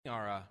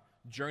Our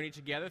journey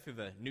together through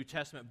the New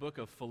Testament book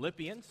of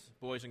Philippians.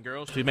 Boys and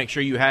girls, please make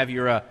sure you have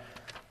your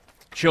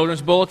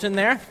children's bulletin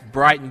there,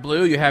 bright and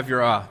blue. You have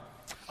your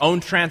own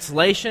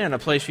translation and a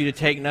place for you to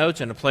take notes,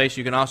 and a place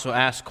you can also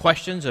ask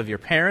questions of your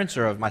parents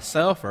or of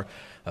myself or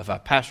of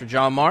Pastor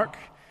John Mark.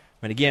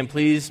 And again,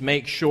 please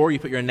make sure you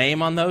put your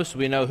name on those so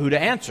we know who to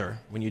answer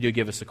when you do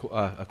give us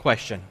a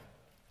question.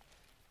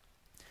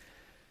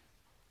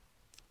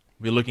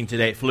 We're looking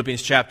today at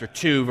Philippians chapter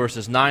 2,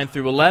 verses 9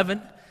 through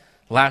 11.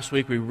 Last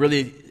week we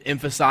really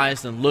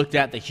emphasized and looked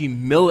at the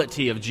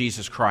humility of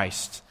Jesus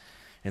Christ.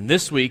 And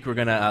this week we're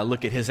going to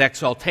look at his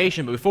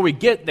exaltation. But before we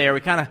get there,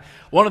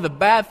 one of the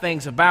bad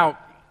things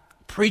about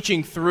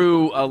preaching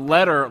through a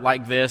letter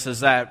like this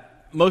is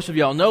that, most of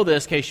y'all know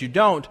this, in case you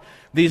don't,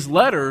 these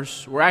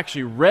letters were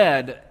actually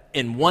read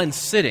in one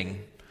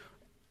sitting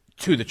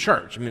to the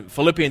church. I mean,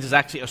 Philippians is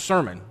actually a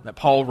sermon that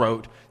Paul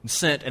wrote and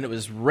sent, and it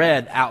was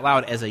read out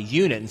loud as a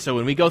unit. And so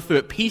when we go through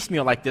it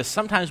piecemeal like this,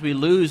 sometimes we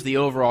lose the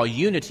overall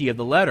unity of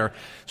the letter.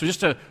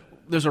 So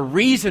there's a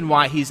reason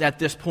why he's at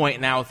this point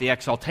now with the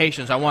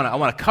exaltations. I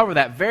want to cover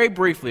that very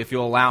briefly, if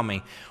you'll allow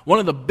me. One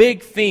of the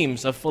big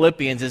themes of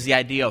Philippians is the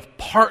idea of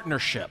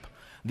partnership,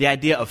 the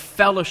idea of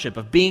fellowship,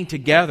 of being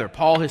together.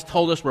 Paul has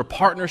told us we're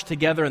partners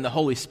together in the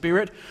Holy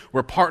Spirit.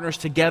 We're partners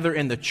together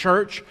in the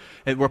church.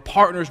 And we're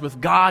partners with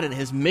God and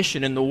his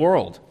mission in the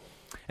world.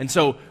 And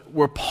so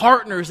we're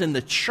partners in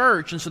the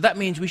church, and so that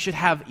means we should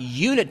have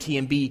unity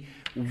and be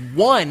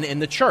one in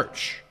the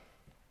church.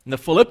 And the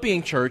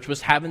Philippian church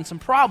was having some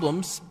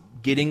problems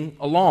getting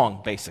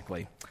along,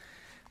 basically.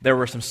 There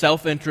were some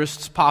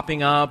self-interests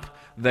popping up.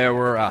 There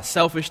were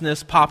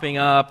selfishness popping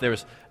up.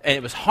 And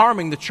it was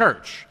harming the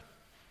church.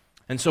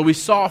 And so we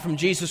saw from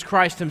Jesus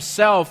Christ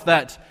himself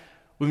that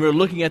when we were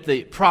looking at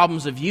the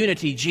problems of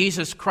unity,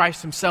 Jesus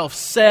Christ himself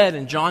said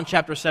in John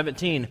chapter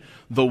 17,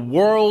 "The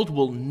world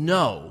will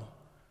know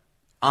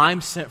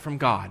I'm sent from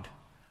God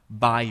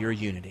by your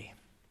unity."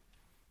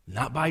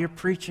 Not by your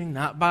preaching,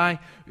 not by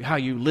how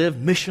you live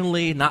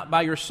missionally, not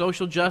by your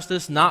social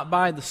justice, not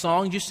by the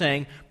songs you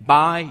sing.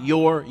 By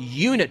your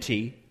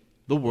unity,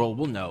 the world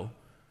will know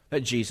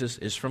that Jesus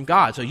is from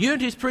God. So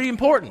unity is pretty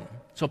important.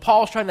 So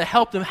Paul's trying to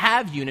help them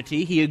have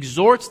unity. He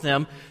exhorts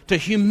them to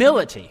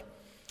humility,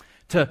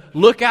 to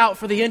look out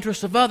for the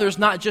interests of others,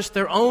 not just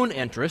their own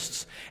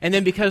interests. And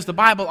then because the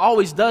Bible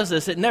always does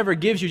this, it never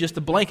gives you just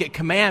a blanket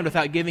command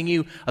without giving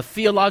you a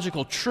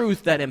theological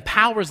truth that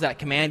empowers that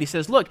command. He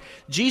says, look,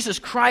 Jesus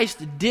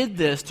Christ did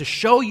this to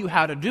show you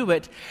how to do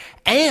it.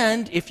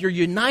 And if you're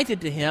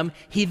united to him,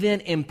 he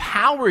then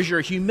empowers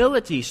your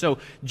humility. So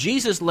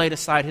Jesus laid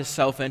aside his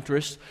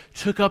self-interest,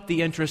 took up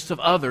the interests of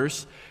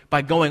others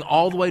by going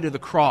all the way to the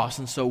cross.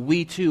 And so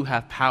we too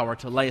have power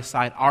to lay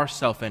aside our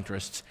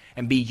self-interests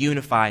and be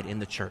unified in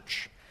the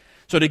church.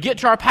 So to get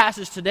to our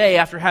passage today,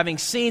 after having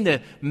seen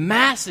the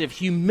massive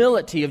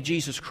humility of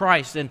Jesus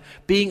Christ and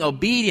being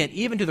obedient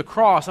even to the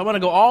cross, I want to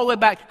go all the way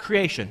back to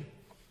creation.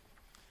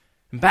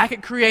 And back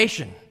at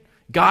creation,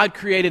 God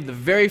created the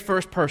very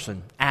first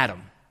person,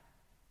 Adam.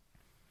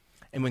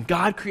 And when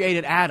God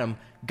created Adam,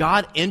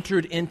 God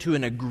entered into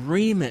an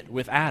agreement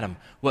with Adam,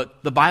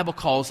 what the Bible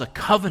calls a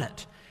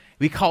covenant.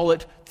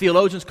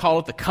 Theologians call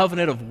it the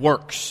covenant of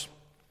works.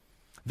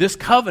 This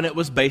covenant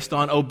was based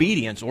on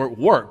obedience, or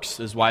works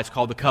is why it's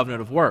called the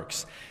covenant of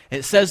works. And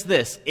it says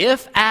this: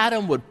 if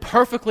Adam would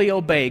perfectly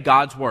obey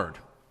God's word,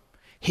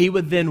 he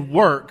would then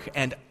work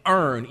and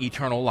earn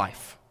eternal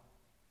life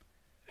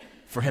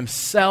for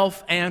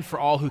himself and for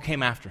all who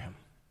came after him.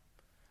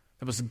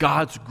 That was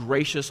God's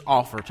gracious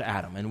offer to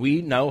Adam, and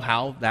we know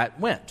how that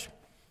went.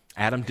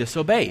 Adam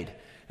disobeyed.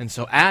 And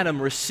so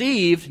Adam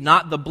received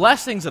not the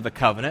blessings of the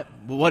covenant,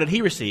 but what did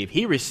he receive?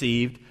 He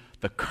received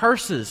the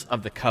curses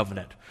of the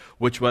covenant,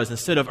 which was,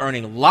 instead of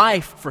earning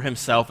life for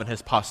himself and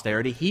his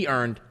posterity, he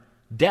earned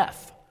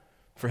death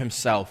for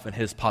himself and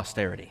his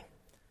posterity.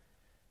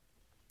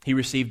 He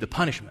received the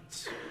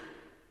punishments.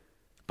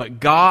 But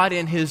God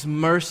in his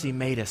mercy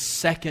made a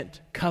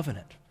second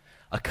covenant,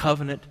 a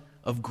covenant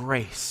of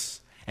grace.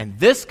 And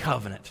this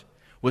covenant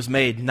was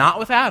made not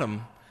with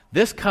Adam.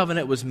 This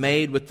covenant was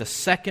made with the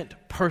second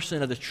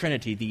person of the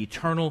Trinity, the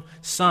eternal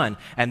Son.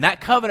 And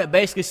that covenant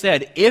basically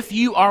said, if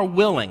you are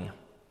willing,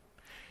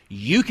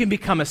 you can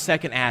become a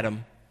second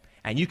Adam,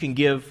 and you can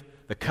give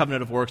the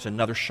covenant of works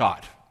another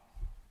shot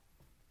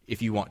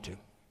if you want to.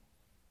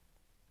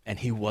 And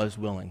he was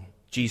willing.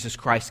 Jesus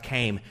Christ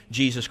came.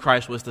 Jesus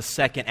Christ was the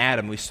second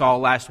Adam. We saw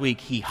last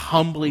week he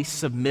humbly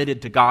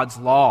submitted to God's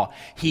law.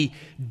 He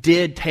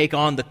did take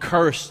on the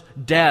curse,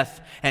 death,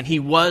 and he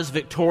was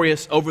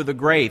victorious over the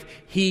grave.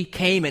 He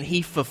came and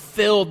he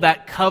fulfilled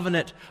that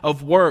covenant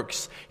of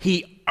works.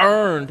 He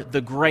earned the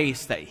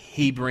grace that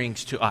he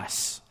brings to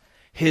us.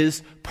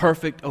 His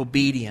perfect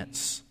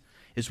obedience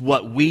is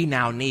what we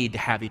now need to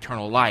have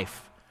eternal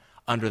life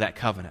under that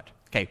covenant.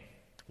 Okay,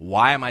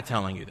 why am I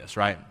telling you this,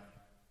 right?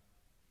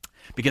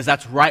 Because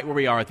that's right where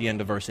we are at the end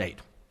of verse 8.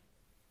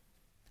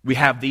 we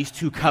have these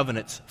two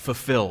covenants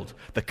fulfilled.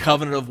 The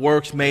covenant of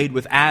works made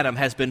with Adam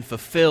has been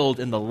fulfilled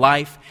in the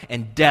life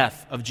and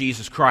death of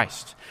Jesus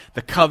Christ.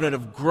 The covenant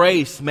of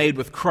grace made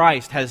with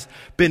Christ has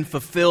been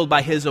fulfilled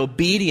by his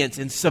obedience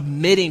in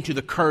submitting to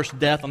the cursed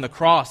death on the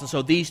cross. And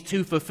so these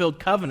two fulfilled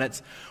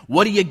covenants,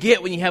 what do you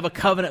get when you have a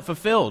covenant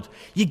fulfilled?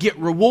 You get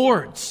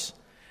rewards.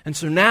 And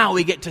so now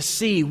we get to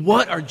see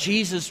what are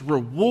Jesus'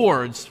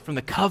 rewards from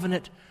the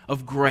covenant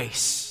of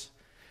grace.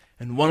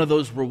 And one of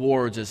those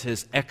rewards is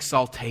his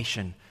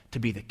exaltation to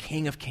be the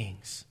King of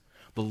Kings,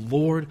 the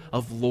Lord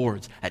of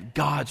Lords, at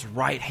God's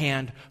right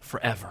hand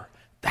forever.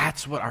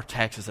 That's what our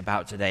text is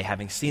about today.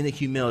 Having seen the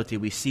humility,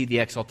 we see the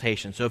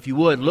exaltation. So if you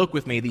would, look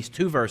with me these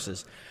two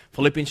verses.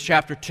 Philippians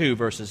chapter 2,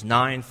 verses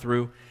 9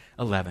 through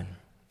 11.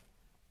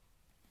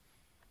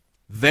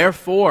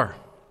 Therefore,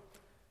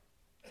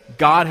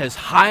 God has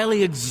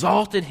highly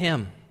exalted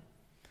him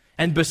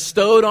and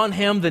bestowed on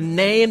him the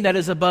name that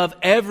is above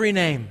every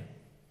name,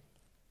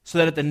 so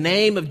that at the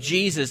name of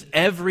Jesus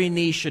every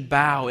knee should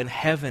bow in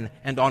heaven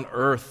and on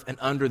earth and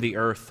under the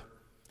earth,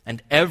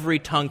 and every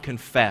tongue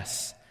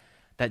confess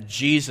that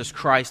Jesus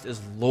Christ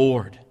is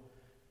Lord,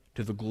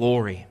 to the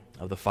glory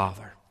of the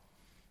Father.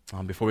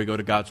 Before we go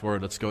to God's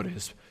Word, let's go to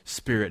his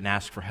Spirit and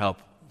ask for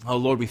help. Oh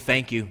Lord, we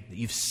thank you that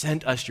you've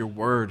sent us your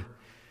Word.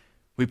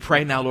 We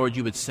pray now, Lord,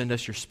 you would send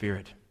us your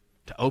Spirit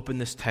to open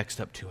this text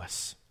up to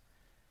us.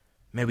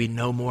 May we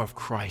know more of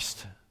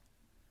Christ,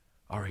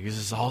 our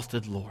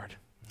exalted Lord.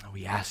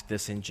 We ask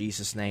this in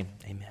Jesus' name.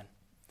 Amen.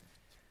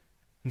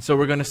 And so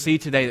we're going to see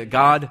today that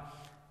God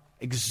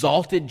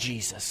exalted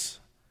Jesus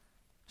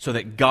so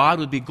that God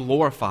would be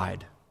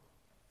glorified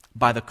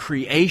by the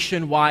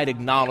creation-wide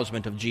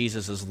acknowledgement of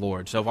Jesus as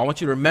Lord. So if I want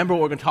you to remember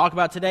what we're going to talk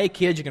about today,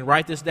 kids, you can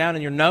write this down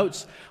in your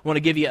notes. I want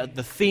to give you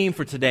the theme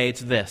for today.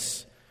 It's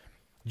this: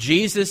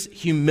 Jesus'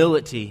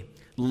 humility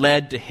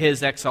led to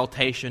his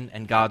exaltation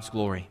and God's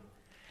glory.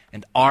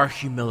 And our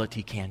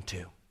humility can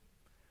too.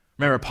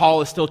 Remember,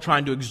 Paul is still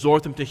trying to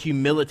exhort them to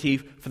humility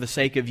for the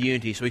sake of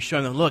unity. So he's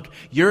showing them, look,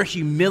 your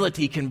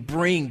humility can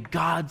bring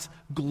God's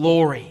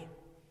glory.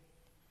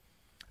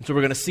 And so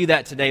we're going to see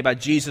that today by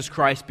Jesus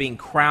Christ being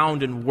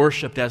crowned and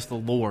worshiped as the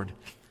Lord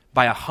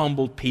by a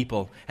humbled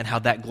people, and how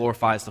that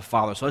glorifies the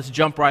Father. So let's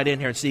jump right in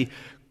here and see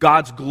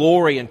God's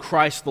glory in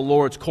Christ the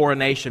Lord's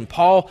coronation.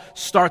 Paul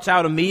starts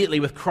out immediately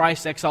with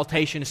Christ's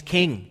exaltation as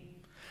king.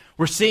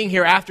 We're seeing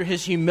here after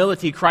his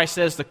humility, Paul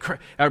says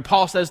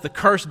the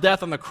cursed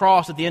death on the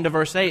cross at the end of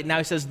verse 8. Now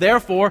he says,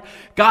 therefore,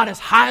 God has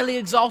highly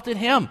exalted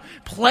him,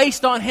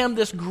 placed on him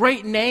this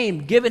great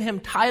name, given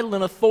him title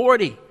and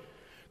authority.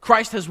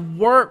 Christ has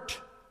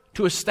worked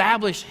to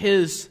establish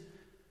his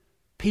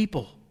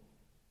people.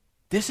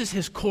 This is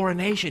his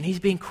coronation.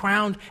 He's being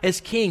crowned as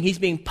king. He's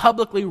being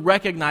publicly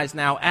recognized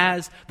now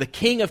as the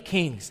King of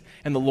Kings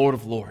and the Lord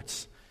of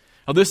Lords.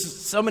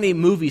 So many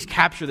movies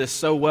capture this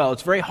so well.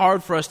 It's very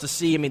hard for us to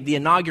see. I mean, the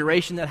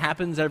inauguration that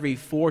happens every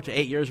 4 to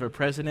 8 years of a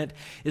president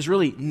is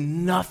really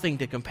nothing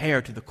to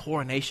compare to the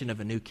coronation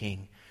of a new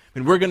king. I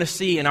mean, we're going to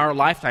see in our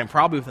lifetime,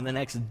 probably within the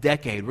next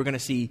decade, we're going to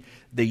see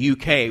the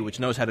UK, which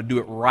knows how to do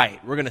it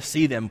right. We're going to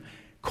see them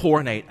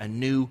coronate a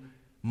new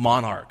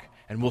monarch.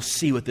 And we'll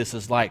see what this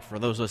is like for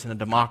those of us in a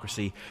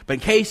democracy. But in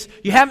case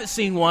you haven't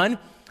seen one,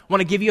 I want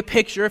to give you a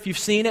picture if you've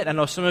seen it. I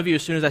know some of you,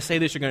 as soon as I say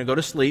this, you're going to go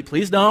to sleep.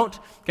 Please don't.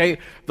 Okay,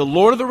 the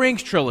Lord of the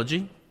Rings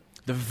trilogy,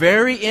 the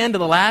very end of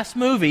the last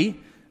movie.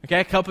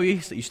 Okay, a couple of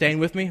you staying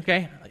with me?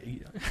 Okay,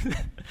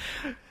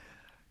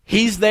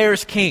 he's there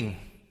as king.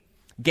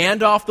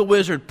 Gandalf the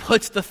wizard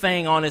puts the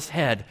thing on his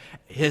head.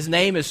 His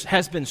name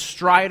has been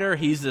Strider.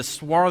 He's this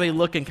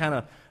swarthy-looking kind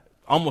of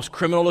almost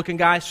criminal-looking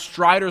guy.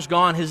 Strider's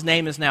gone. His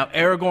name is now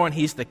Aragorn.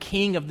 He's the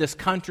king of this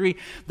country.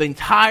 The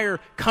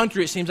entire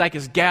country, it seems like,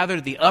 is gathered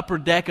at the upper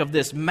deck of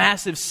this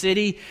massive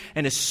city.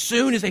 And as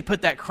soon as they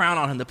put that crown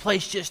on him, the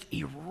place just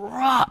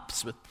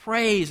erupts with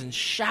praise and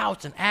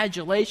shouts and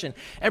adulation.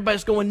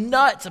 Everybody's going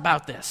nuts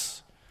about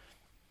this.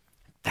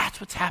 That's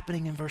what's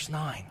happening in verse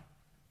 9.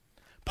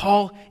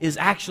 Paul is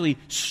actually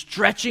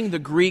stretching the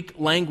Greek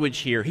language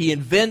here. He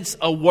invents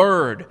a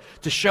word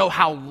to show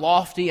how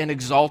lofty and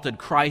exalted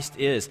Christ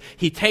is.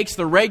 He takes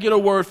the regular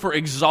word for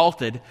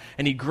exalted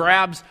and he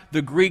grabs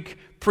the Greek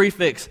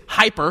prefix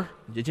hyper.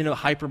 Did you know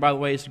hyper, by the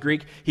way, is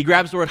Greek? He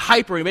grabs the word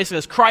hyper and he basically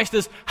says Christ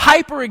is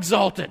hyper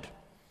exalted.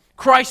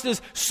 Christ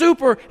is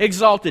super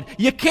exalted.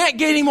 You can't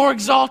get any more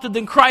exalted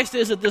than Christ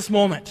is at this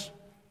moment.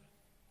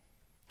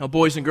 Now,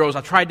 boys and girls,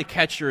 I tried to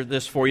capture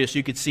this for you so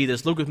you could see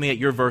this. Look with me at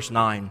your verse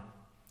 9.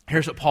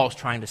 Here's what Paul's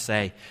trying to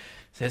say.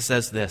 It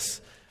says this: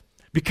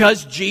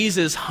 because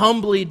Jesus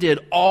humbly did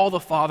all the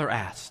Father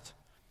asked,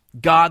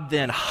 God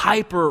then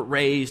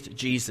hyper-raised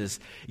Jesus,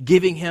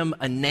 giving him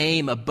a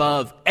name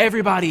above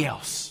everybody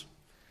else.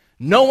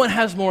 No one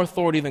has more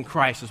authority than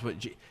Christ,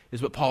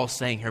 is what Paul is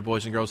saying here,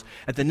 boys and girls.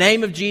 At the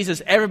name of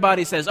Jesus,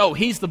 everybody says, oh,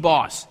 he's the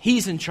boss.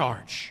 He's in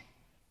charge.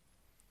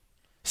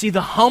 See,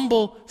 the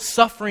humble,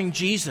 suffering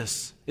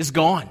Jesus is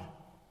gone.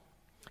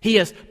 He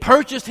has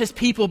purchased his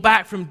people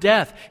back from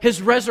death.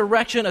 His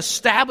resurrection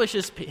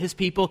establishes his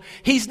people.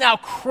 He's now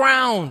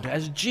crowned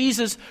as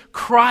Jesus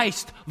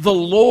Christ the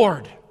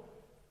Lord.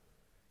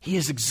 He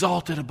is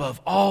exalted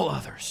above all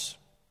others.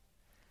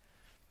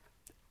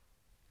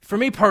 For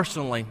me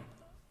personally,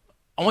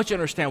 I want you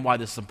to understand why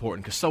this is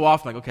important, because so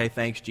often, like, okay,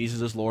 thanks,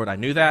 Jesus is Lord. I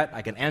knew that.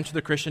 I can answer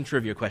the Christian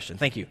trivia question.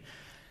 Thank you.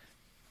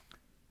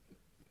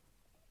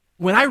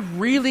 When I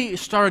really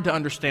started to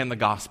understand the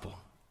gospel,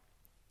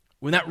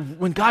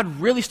 when God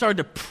really started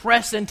to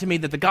press into me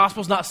that the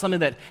gospel is not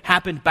something that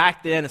happened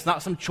back then, it's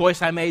not some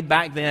choice I made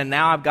back then,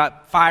 now I've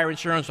got fire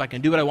insurance so I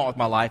can do what I want with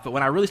my life, but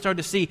when I really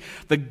started to see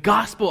the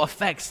gospel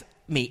affects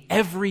me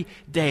every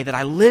day, that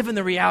I live in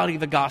the reality of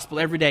the gospel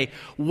every day,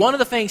 one of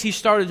the things he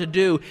started to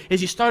do is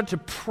he started to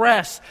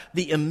press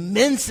the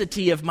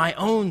immensity of my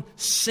own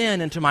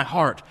sin into my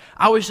heart.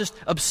 I was just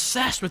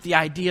obsessed with the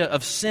idea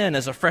of sin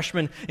as a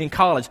freshman in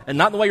college, and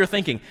not the way you're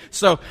thinking.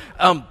 So,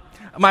 I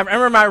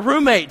remember my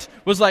roommate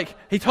was like,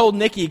 he told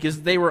Nikki,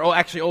 because they were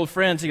actually old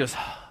friends, he goes,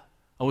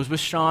 I was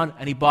with Sean,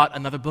 and he bought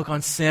another book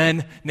on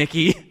sin,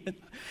 Nikki.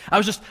 I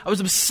was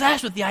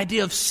obsessed with the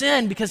idea of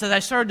sin, because as I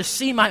started to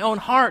see my own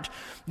heart,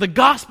 the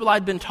gospel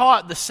I'd been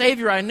taught, the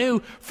Savior I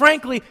knew,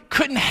 frankly,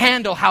 couldn't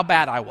handle how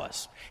bad I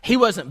was. He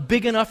wasn't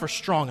big enough or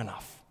strong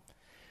enough.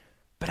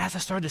 But as I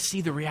started to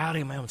see the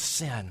reality of my own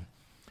sin,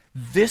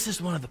 this is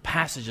one of the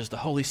passages the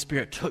Holy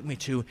Spirit took me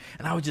to,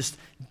 and I would just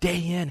day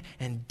in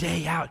and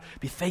day out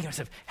be thinking to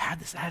myself, have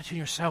this attitude in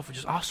yourself, which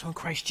is also in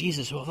Christ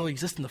Jesus, who although he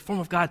exists in the form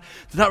of God,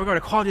 does not regard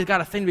equality with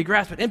God a thing to be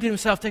grasped, but emptied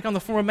himself, take on the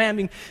form of man,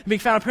 being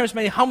found in appearance,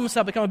 made humble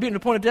himself, become obedient to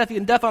the point of death,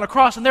 even death on a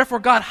cross, and therefore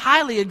God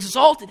highly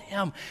exalted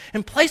him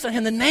and placed on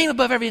him the name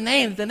above every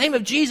name, the name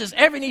of Jesus.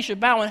 Every knee should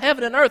bow in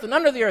heaven and earth and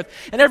under the earth,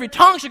 and every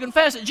tongue should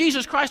confess that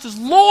Jesus Christ is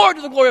Lord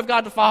to the glory of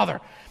God the Father.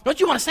 Don't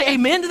you want to say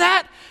amen to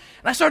that?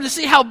 And I started to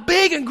see how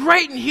big and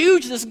great and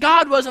huge this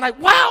God was. And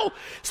wow!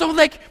 So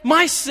like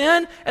my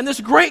sin and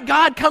this great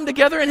God come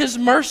together in his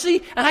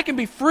mercy and I can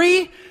be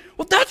free?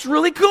 Well, that's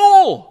really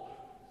cool.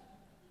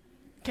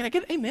 Can I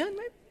get an amen?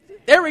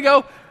 There we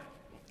go.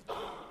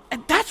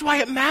 And that's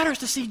why it matters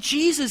to see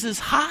Jesus as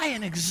high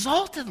and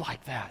exalted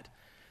like that.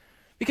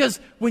 Because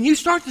when you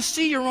start to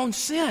see your own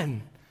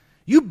sin,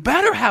 you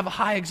better have a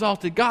high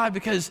exalted God,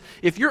 because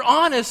if you're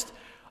honest,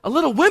 a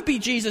little wimpy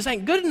Jesus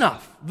ain't good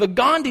enough. The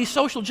Gandhi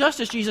social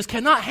justice Jesus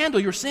cannot handle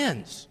your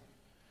sins.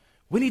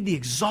 We need the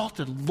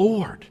exalted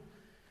Lord.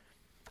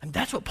 And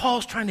that's what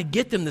Paul's trying to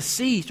get them to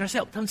see. He's trying to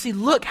help them see,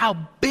 look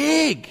how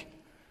big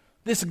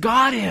this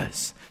God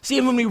is. See,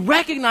 and when we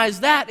recognize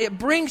that, it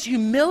brings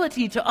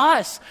humility to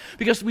us,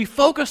 because we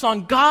focus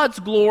on God's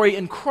glory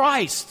in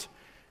Christ.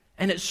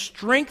 And it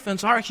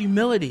strengthens our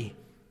humility,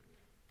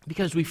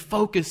 because we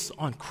focus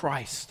on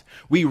Christ.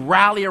 We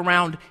rally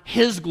around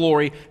his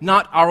glory,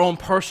 not our own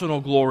personal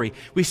glory.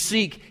 We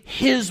seek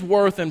his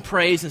worth and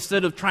praise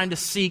instead of trying to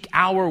seek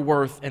our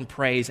worth and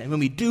praise. And when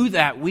we do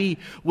that, we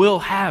will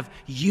have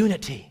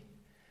unity.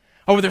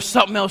 Oh, there's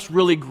something else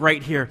really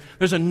great here.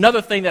 There's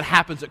another thing that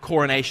happens at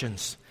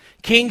coronations.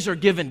 Kings are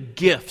given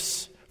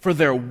gifts for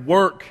their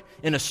work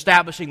in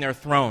establishing their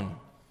throne.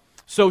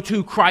 So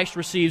too Christ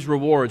receives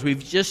rewards.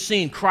 We've just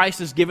seen Christ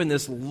is given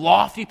this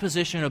lofty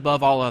position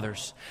above all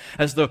others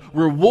as the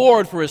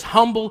reward for his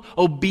humble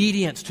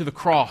obedience to the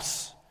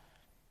cross.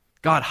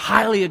 God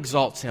highly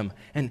exalts him,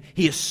 and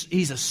he's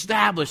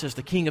established as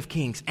the King of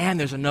Kings. And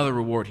there's another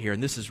reward here,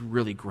 and this is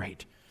really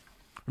great.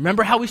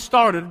 Remember how we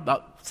started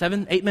about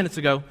 7-8 minutes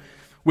ago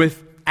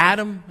with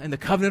Adam and the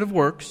covenant of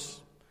works,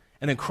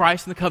 and then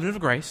Christ and the covenant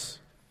of grace.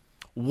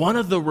 One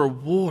of the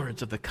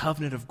rewards of the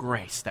covenant of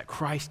grace that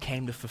Christ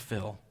came to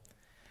fulfill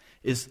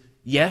is,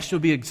 yes, you'll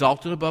be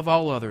exalted above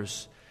all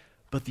others,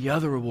 but the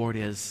other reward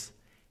is,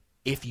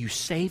 if you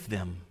save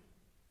them,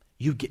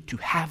 you get to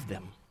have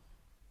them.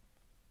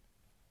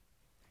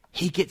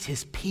 He gets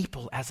his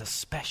people as a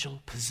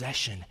special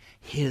possession,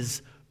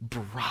 his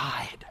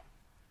bride.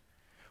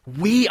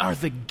 We are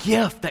the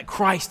gift that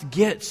Christ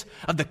gets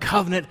of the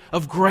covenant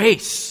of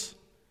grace.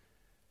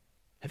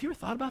 Have you ever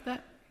thought about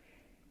that?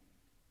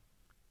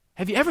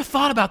 Have you ever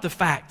thought about the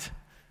fact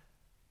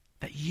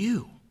that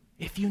you,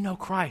 if you know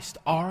Christ,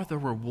 are the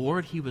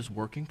reward he was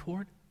working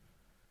toward?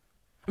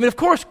 I mean, of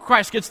course,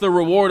 Christ gets the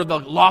reward of the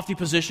lofty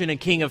position and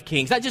King of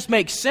Kings. That just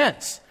makes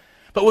sense.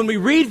 But when we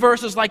read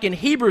verses like in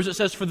Hebrews, it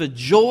says, for the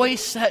joy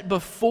set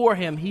before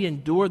him, he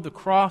endured the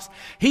cross.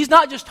 He's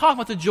not just talking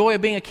about the joy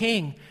of being a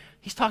king.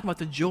 He's talking about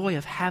the joy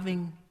of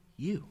having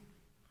you.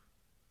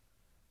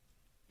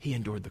 He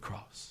endured the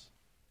cross.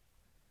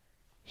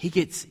 He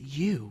gets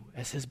you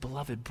as his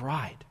beloved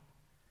bride.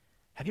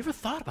 Have you ever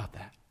thought about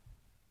that?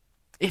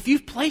 If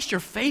you've placed your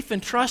faith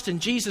and trust in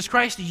Jesus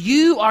Christ,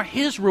 you are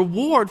his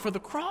reward for the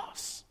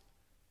cross.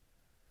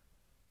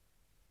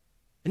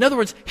 In other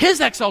words,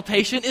 his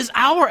exaltation is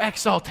our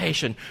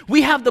exaltation.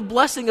 We have the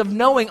blessing of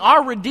knowing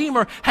our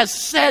Redeemer has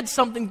said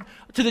something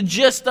to the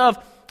gist of,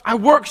 I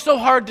worked so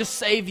hard to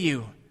save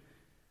you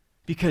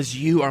because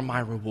you are my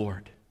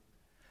reward.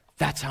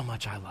 That's how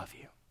much I love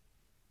you.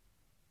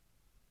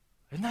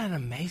 Isn't that an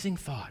amazing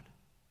thought?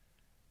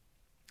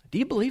 Do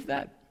you believe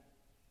that?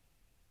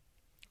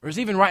 Or is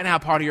even right now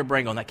part of your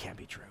brain going, that can't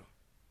be true?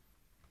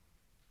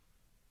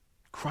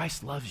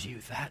 Christ loves you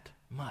that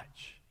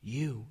much.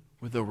 You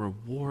were the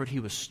reward he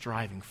was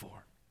striving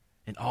for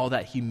in all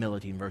that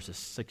humility in verses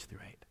 6 through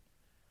 8.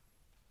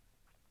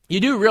 You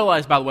do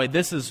realize, by the way,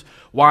 this is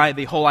why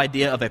the whole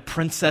idea of a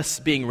princess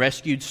being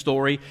rescued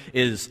story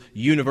is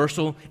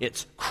universal.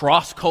 It's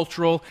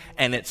cross-cultural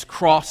and it's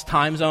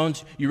cross-time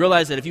zones. You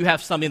realize that if you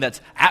have something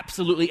that's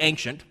absolutely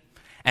ancient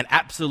and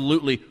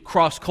absolutely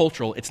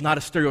cross-cultural, it's not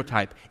a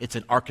stereotype, it's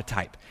an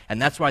archetype.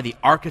 And that's why the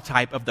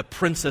archetype of the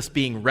princess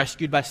being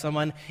rescued by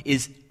someone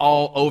is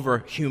all over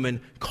human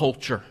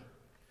culture.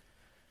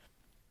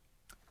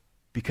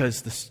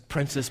 Because the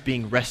princess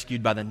being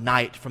rescued by the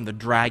knight from the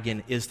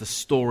dragon is the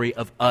story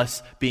of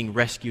us being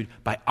rescued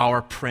by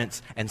our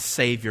prince and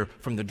savior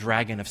from the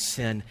dragon of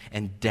sin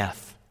and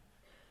death.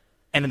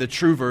 And in the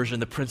true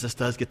version, the princess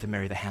does get to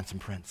marry the handsome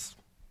prince.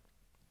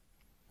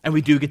 And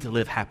we do get to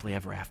live happily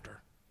ever after.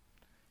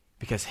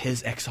 Because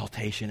his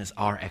exaltation is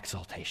our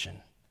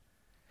exaltation.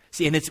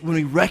 See, and it's when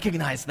we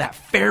recognize that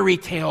fairy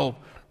tale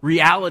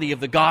reality of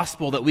the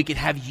gospel that we can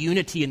have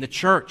unity in the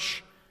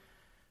church.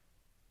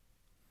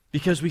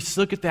 Because we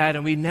look at that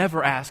and we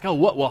never ask,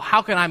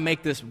 how can I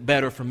make this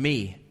better for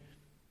me?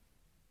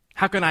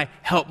 How can I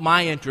help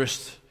my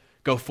interests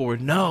go forward?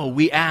 No,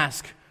 we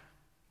ask,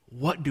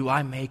 what do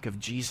I make of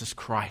Jesus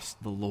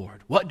Christ the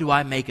Lord? What do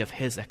I make of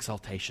his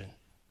exaltation?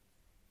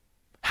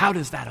 How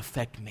does that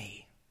affect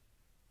me?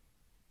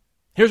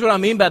 Here's what I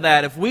mean by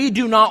that. If we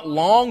do not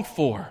long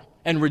for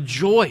and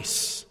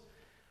rejoice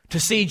to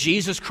see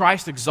Jesus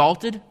Christ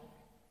exalted,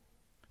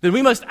 then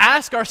we must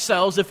ask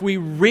ourselves if we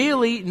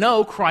really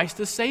know Christ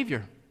as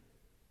Savior.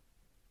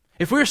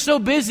 If we're so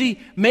busy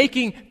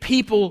making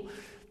people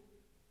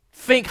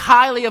think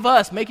highly of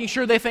us, making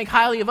sure they think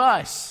highly of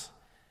us,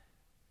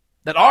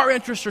 that our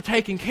interests are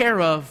taken care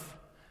of,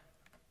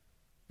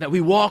 that we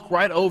walk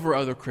right over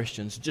other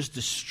Christians, just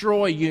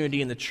destroy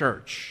unity in the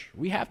church,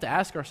 we have to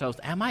ask ourselves,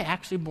 am I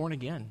actually born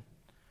again?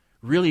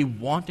 Really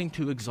wanting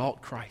to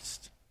exalt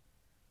Christ?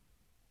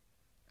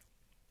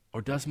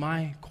 Or does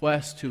my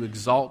quest to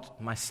exalt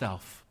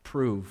myself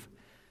prove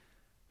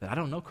that I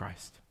don't know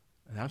Christ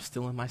and I'm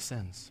still in my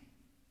sins?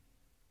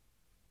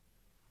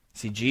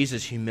 See,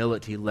 Jesus'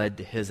 humility led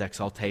to his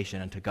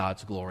exaltation and to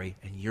God's glory,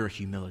 and your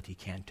humility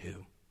can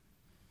too.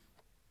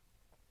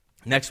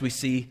 Next, we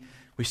see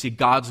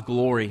God's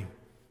glory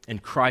in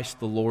Christ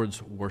the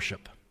Lord's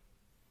worship.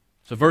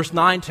 So verse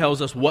 9 tells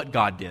us what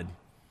God did.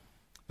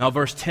 Now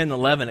verse 10 and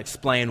 11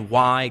 explain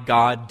why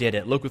God did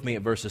it. Look with me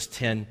at verses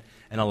 10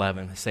 and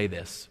 11. They say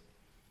this.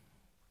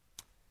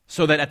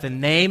 So that at the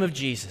name of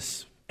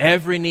Jesus,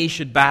 every knee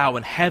should bow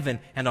in heaven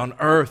and on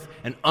earth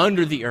and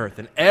under the earth,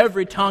 and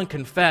every tongue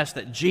confess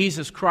that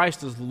Jesus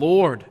Christ is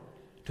Lord,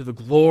 to the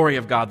glory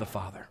of God the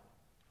Father.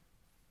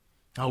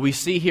 Now we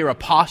see here a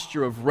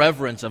posture of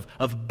reverence,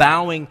 of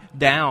bowing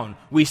down.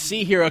 We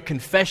see here a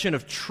confession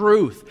of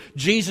truth.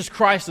 Jesus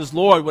Christ is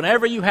Lord.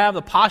 Whenever you have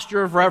the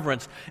posture of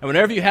reverence, and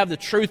whenever you have the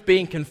truth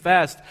being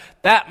confessed,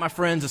 that, my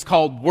friends, is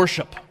called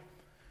worship.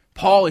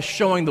 Paul is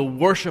showing the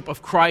worship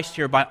of Christ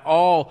here by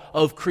all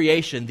of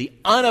creation, the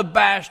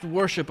unabashed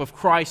worship of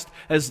Christ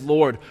as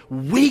Lord.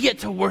 We get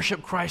to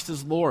worship Christ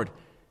as Lord,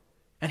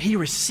 and he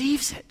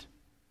receives it.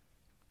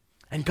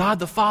 And God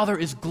the Father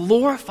is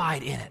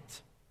glorified in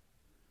it.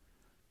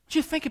 What do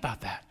you think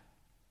about that?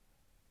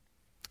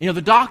 You know,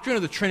 the doctrine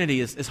of the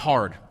Trinity is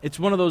hard. It's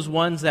one of those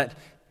ones that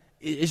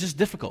is just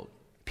difficult.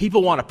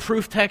 People want a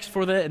proof text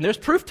for that, and there's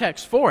proof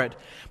text for it,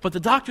 but the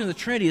doctrine of the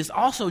Trinity is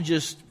also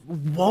just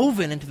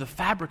woven into the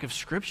fabric of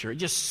Scripture. It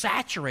just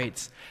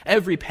saturates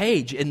every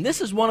page, and this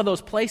is one of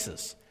those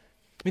places.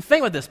 I mean,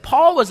 think about this.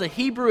 Paul was a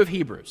Hebrew of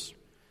Hebrews.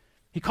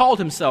 He called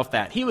himself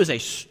that. He was a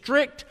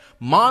strict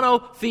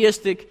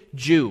monotheistic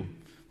Jew.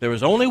 There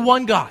was only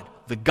one God,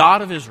 the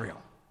God of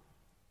Israel.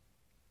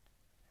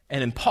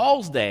 And in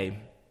Paul's day,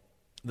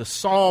 the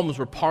Psalms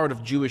were part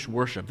of Jewish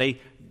worship. They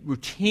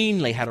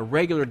routinely had a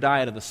regular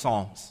diet of the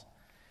Psalms.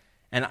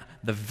 And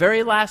the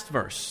very last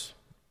verse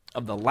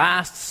of the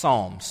last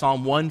Psalm,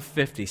 Psalm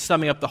 150,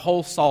 summing up the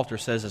whole Psalter,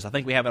 says this. I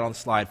think we have it on the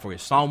slide for you.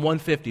 Psalm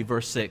 150,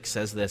 verse 6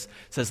 says this.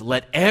 It says,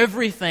 "Let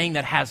everything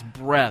that has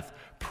breath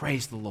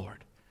praise the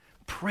Lord."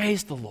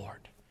 Praise the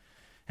Lord.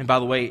 And by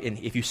the way,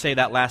 if you say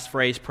that last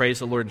phrase, praise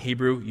the Lord in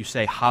Hebrew, you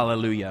say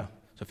hallelujah.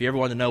 So if you ever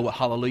want to know what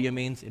hallelujah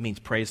means, it means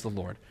praise the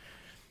Lord.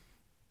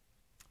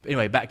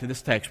 Anyway, back to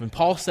this text. When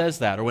Paul says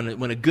that, or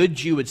when a good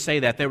Jew would say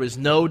that, there was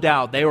no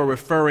doubt they were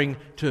referring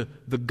to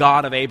the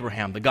God of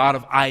Abraham, the God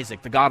of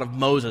Isaac, the God of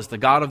Moses, the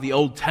God of the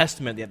Old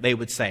Testament, that they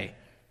would say.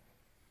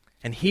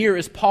 And here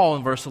is Paul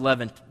in verse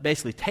 11,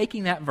 basically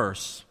taking that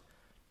verse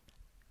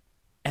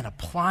and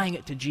applying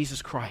it to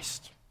Jesus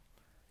Christ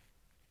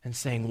and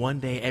saying one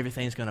day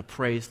everything's going to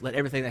praise, let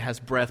everything that has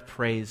breath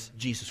praise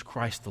Jesus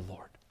Christ the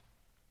Lord.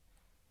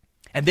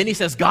 And then he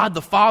says God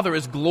the Father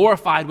is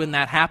glorified when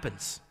that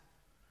happens.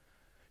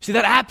 See,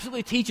 that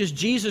absolutely teaches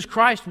Jesus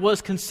Christ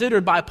was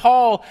considered by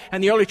Paul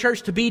and the early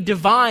church to be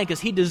divine because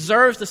he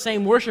deserves the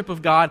same worship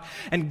of God,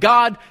 and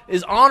God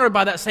is honored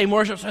by that same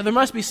worship, so there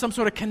must be some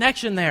sort of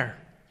connection there.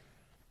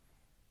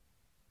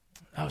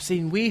 Oh,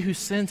 see, we whose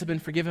sins have been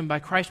forgiven by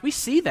Christ, we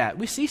see that.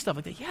 We see stuff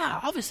like that. Yeah,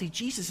 obviously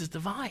Jesus is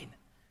divine.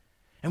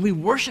 And we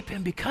worship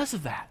him because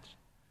of that.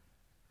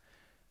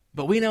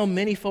 But we know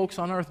many folks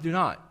on earth do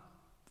not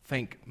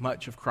think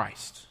much of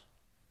Christ.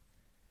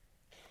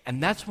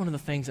 And that's one of the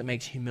things that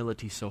makes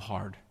humility so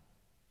hard.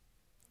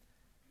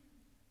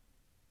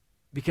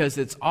 Because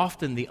it's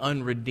often the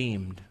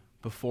unredeemed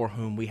before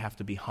whom we have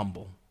to be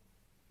humble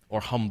or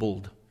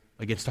humbled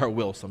against our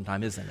will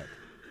sometime, isn't it?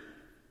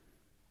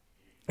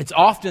 It's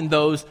often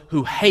those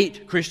who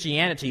hate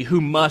Christianity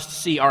who must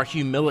see our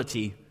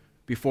humility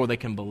before they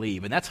can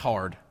believe, and that's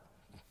hard.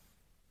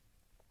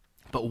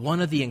 But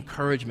one of the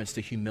encouragements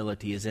to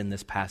humility is in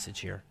this passage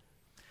here,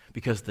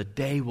 because the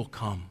day will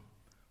come,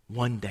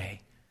 one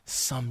day,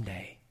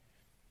 someday,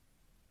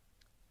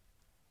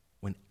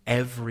 when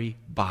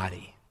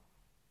everybody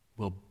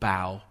will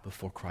bow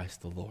before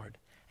Christ the Lord,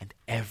 and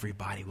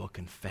everybody will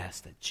confess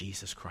that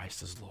Jesus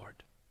Christ is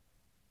Lord.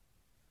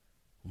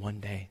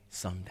 One day,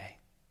 someday,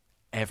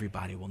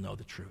 everybody will know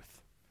the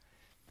truth.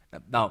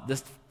 Now,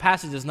 this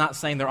passage is not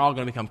saying they're all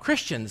going to become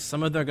Christians.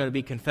 Some of them are going to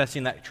be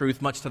confessing that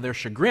truth much to their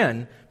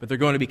chagrin, but they're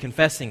going to be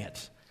confessing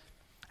it.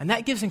 And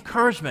that gives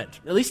encouragement,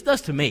 at least it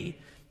does to me,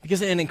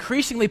 because in an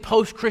increasingly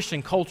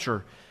post-Christian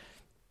culture,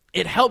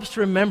 it helps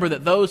to remember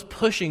that those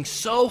pushing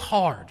so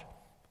hard,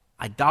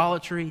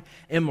 idolatry,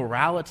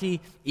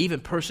 immorality, even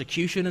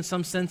persecution in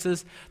some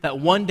senses, that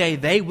one day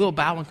they will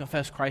bow and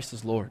confess Christ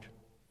as Lord,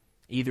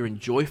 either in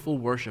joyful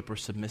worship or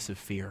submissive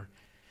fear.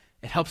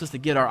 It helps us to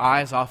get our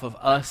eyes off of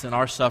us and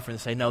our suffering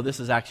and say, no, this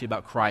is actually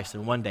about Christ,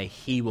 and one day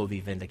he will be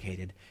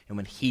vindicated. And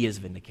when he is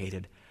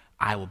vindicated,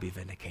 I will be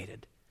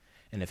vindicated.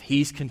 And if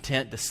he's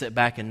content to sit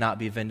back and not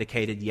be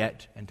vindicated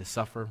yet and to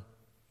suffer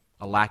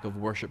a lack of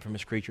worship from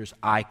his creatures,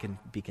 I can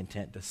be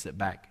content to sit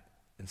back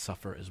and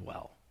suffer as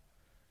well.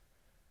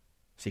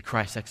 See,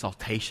 Christ's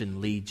exaltation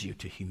leads you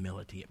to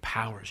humility. It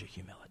powers your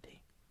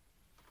humility.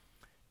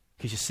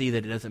 Because you see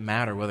that it doesn't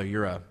matter whether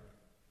you're a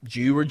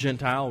Jew or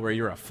Gentile, whether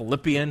you're a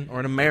Philippian or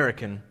an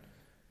American.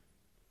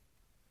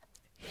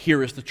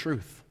 Here is the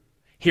truth.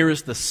 Here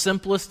is the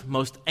simplest,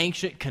 most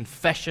ancient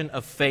confession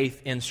of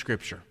faith in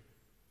Scripture.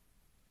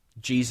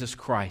 Jesus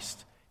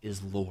Christ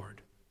is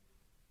Lord.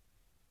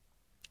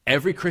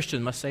 Every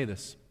Christian must say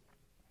this.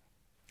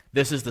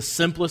 This is the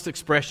simplest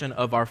expression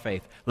of our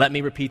faith. Let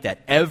me repeat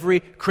that. Every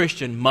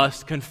Christian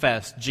must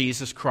confess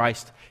Jesus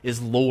Christ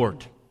is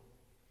Lord.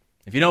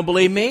 If you don't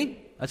believe me,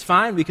 that's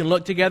fine. We can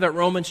look together at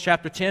Romans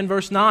chapter 10,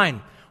 verse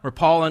 9, where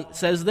Paul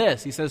says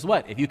this. He says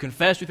what? If you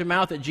confess with your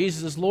mouth that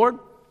Jesus is Lord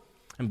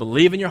and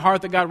believe in your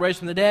heart that God raised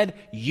from the dead,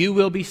 you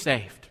will be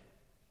saved.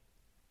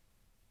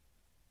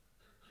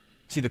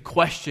 See, the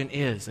question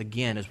is,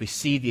 again, as we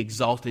see the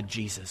exalted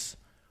Jesus,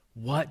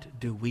 what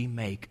do we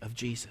make of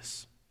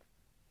Jesus?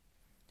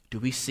 Do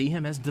we see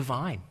him as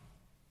divine?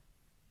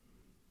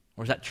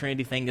 Or is that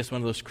Trinity thing just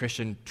one of those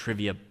Christian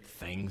trivia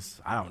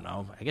things? I don't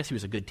know. I guess he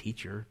was a good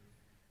teacher.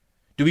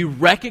 Do we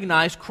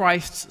recognize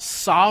Christ's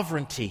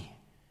sovereignty?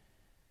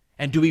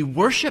 And do we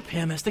worship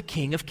him as the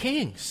King of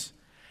Kings,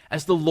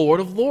 as the Lord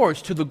of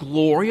Lords, to the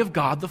glory of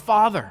God the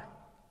Father?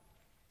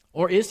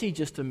 Or is he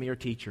just a mere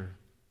teacher?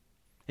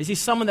 Is he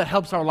someone that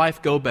helps our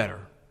life go better?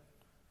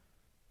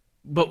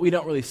 But we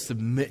don't really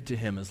submit to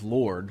him as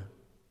Lord,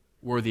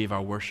 worthy of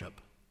our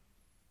worship.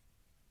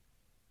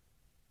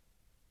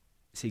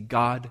 See,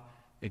 God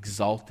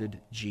exalted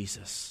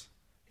Jesus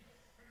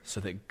so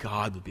that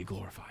God would be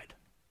glorified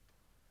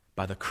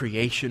by the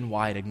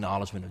creation-wide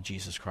acknowledgement of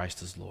Jesus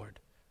Christ as Lord.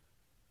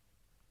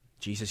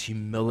 Jesus'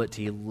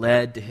 humility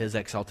led to his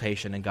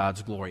exaltation and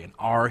God's glory, and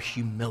our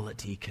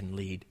humility can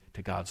lead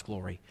to God's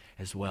glory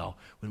as well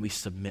when we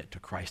submit to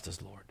Christ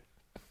as Lord.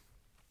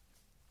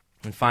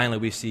 And finally,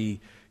 we see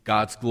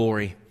God's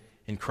glory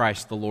in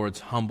Christ the Lord's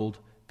humbled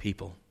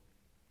people.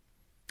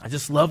 I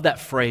just love that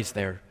phrase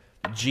there.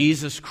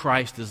 Jesus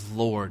Christ is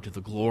Lord to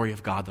the glory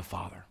of God the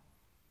Father.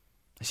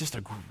 It's just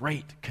a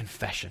great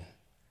confession.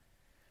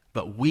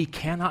 But we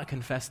cannot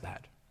confess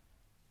that.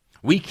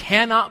 We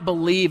cannot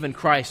believe in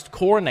Christ's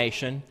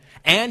coronation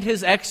and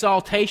his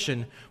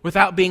exaltation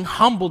without being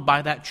humbled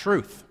by that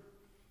truth.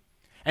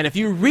 And if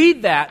you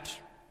read that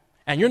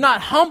and you're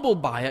not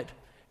humbled by it,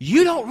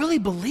 you don't really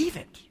believe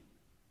it.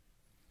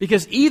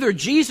 Because either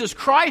Jesus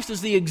Christ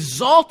is the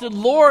exalted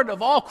Lord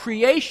of all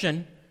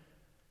creation,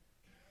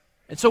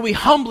 and so we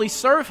humbly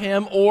serve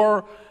him,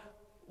 or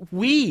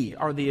we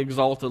are the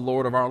exalted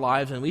Lord of our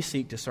lives and we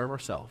seek to serve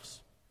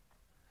ourselves.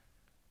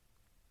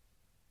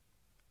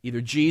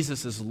 Either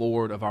Jesus is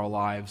Lord of our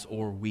lives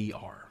or we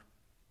are.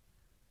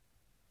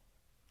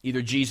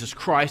 Either Jesus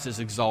Christ is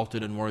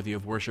exalted and worthy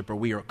of worship, or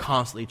we are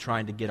constantly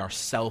trying to get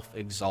ourselves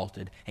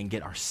exalted and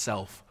get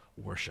ourselves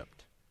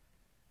worshipped.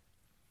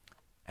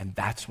 And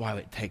that's why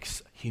it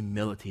takes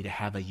humility to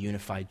have a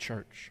unified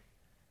church.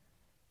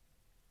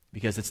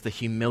 Because it's the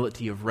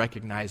humility of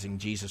recognizing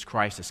Jesus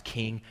Christ as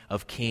King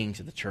of Kings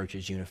that the church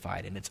is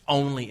unified. And it's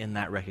only in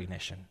that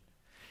recognition.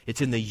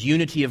 It's in the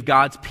unity of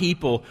God's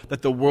people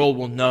that the world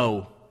will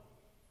know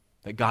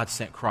that God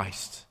sent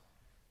Christ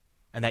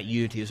And that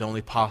unity is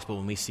only possible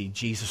when we see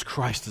Jesus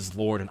Christ as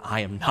Lord and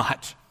I am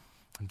not.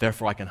 And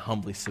therefore I can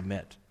humbly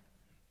submit.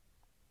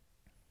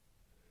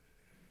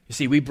 You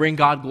see, we bring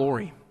God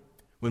glory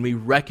when we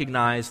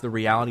recognize the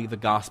reality of the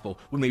gospel.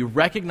 When we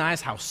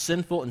recognize how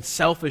sinful and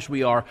selfish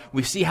we are,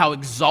 we see how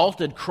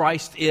exalted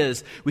Christ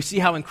is. We see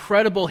how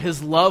incredible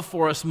His love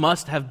for us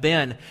must have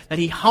been, that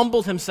He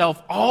humbled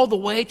Himself all the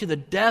way to the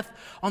death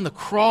on the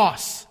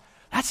cross.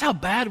 That's how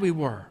bad we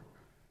were.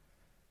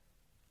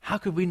 How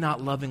could we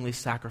not lovingly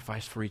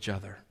sacrifice for each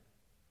other?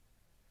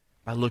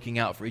 By looking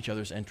out for each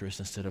other's interests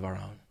instead of our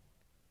own.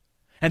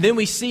 And then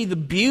we see the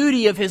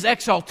beauty of His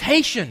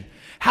exaltation,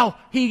 how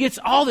He gets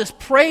all this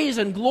praise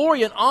and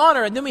glory and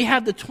honor. And then we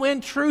have the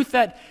twin truth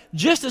that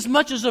just as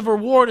much as a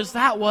reward as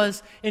that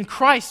was in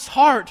Christ's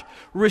heart,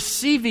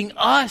 receiving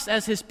us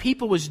as His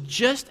people was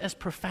just as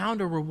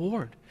profound a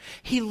reward.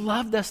 He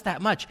loved us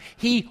that much.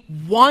 He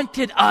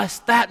wanted us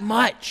that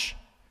much.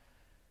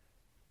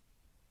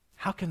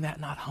 How can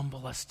that not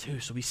humble us too?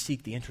 So we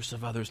seek the interests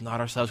of others, not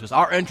ourselves, because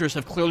our interests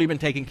have clearly been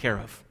taken care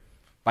of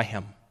by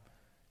Him.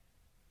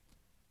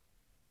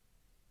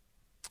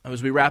 And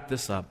as we wrap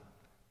this up,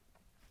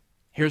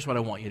 here's what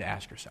I want you to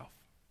ask yourself.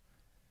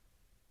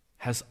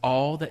 Has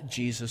all that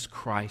Jesus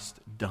Christ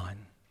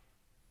done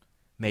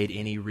made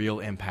any real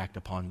impact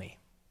upon me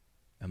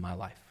in my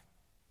life?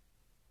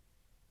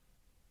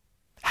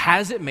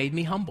 Has it made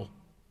me humble?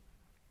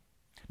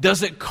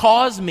 Does it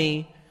cause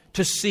me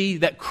to see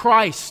that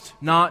Christ,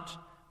 not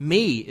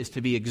me, is to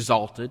be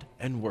exalted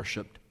and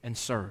worshiped and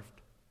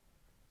served?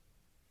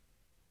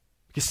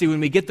 You see,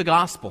 when we get the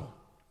gospel,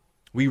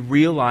 we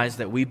realize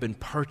that we've been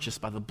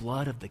purchased by the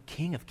blood of the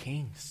King of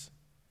Kings.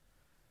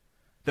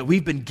 That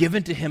we've been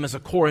given to Him as a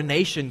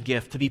coronation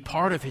gift to be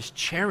part of His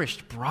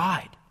cherished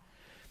bride.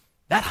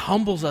 That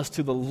humbles us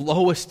to the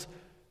lowest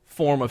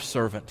form of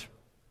servant.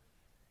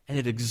 And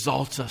it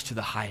exalts us to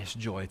the highest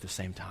joy at the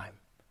same time.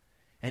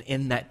 And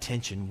in that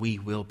tension, we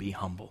will be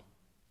humble.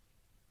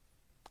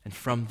 And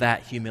from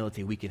that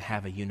humility, we can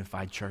have a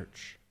unified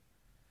church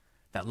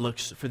that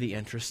looks for the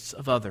interests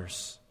of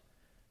others.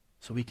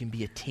 So we can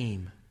be a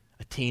team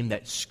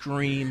that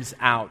screams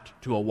out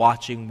to a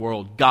watching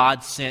world.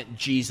 God sent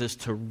Jesus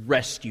to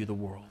rescue the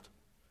world.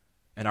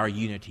 And our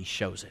unity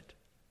shows it.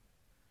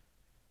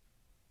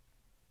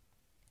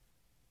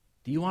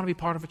 Do you want to be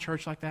part of a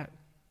church like that?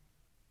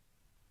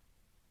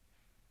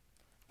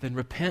 Then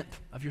repent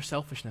of your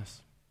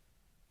selfishness.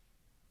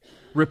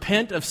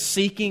 Repent of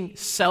seeking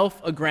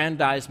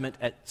self-aggrandizement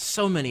at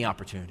so many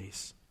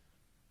opportunities.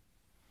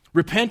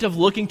 Repent of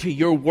looking to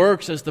your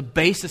works as the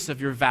basis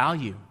of your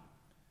value.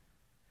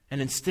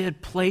 And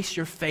instead, place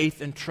your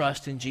faith and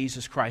trust in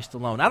Jesus Christ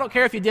alone. I don't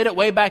care if you did it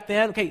way back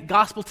then. Okay,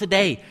 gospel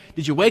today.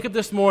 Did you wake up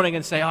this morning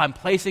and say, I'm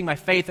placing my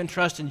faith and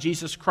trust in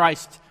Jesus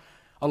Christ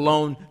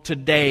alone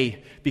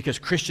today because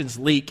Christians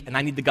leak and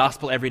I need the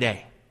gospel every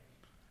day?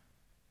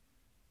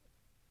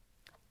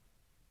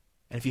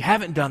 And if you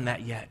haven't done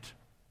that yet,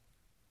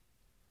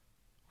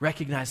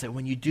 recognize that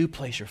when you do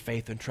place your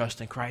faith and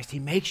trust in Christ, He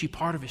makes you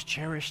part of His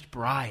cherished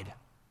bride.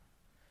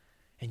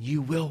 And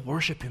you will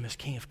worship Him as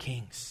King of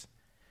Kings.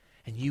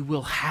 And you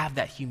will have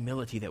that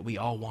humility that we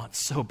all want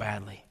so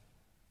badly.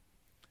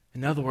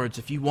 In other words,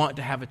 if you want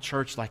to have a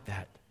church like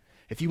that,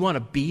 if you want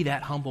to be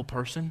that humble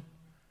person,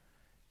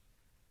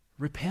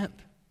 repent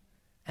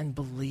and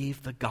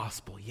believe the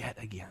gospel yet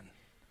again.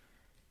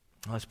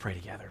 Let's pray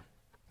together.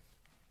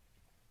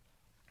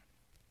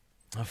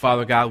 Oh,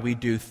 Father God, we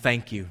do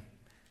thank You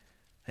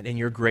that in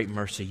Your great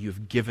mercy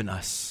You've given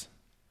us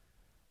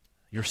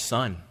Your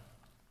Son.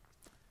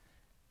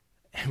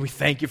 And we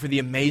thank You for the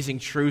amazing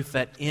truth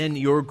that in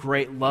Your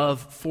great love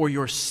for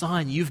Your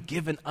Son, You've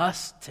given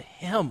us to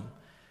Him.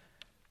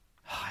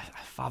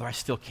 Father, I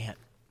still can't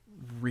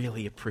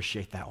really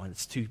appreciate that one.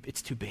 It's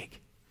too big.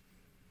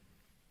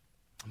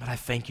 But I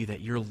thank You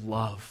that Your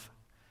love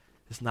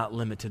is not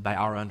limited by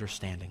our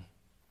understanding.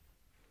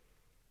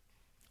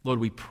 Lord,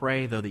 we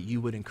pray, though, that You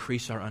would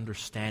increase our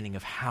understanding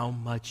of how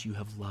much You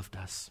have loved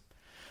us.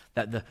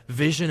 That the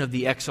vision of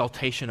the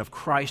exaltation of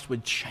Christ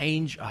would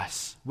change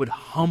us, would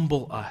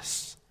humble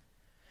us,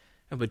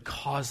 and would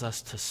cause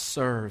us to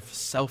serve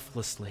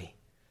selflessly,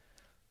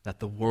 that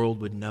the world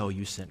would know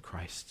You sent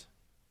Christ.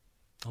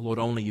 Oh, Lord,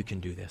 only You can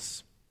do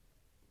this.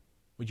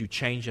 Would You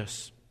change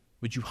us?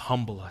 Would You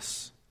humble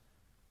us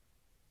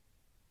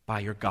by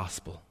Your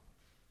gospel?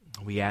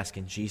 We ask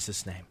in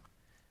Jesus' name.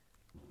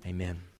 Amen.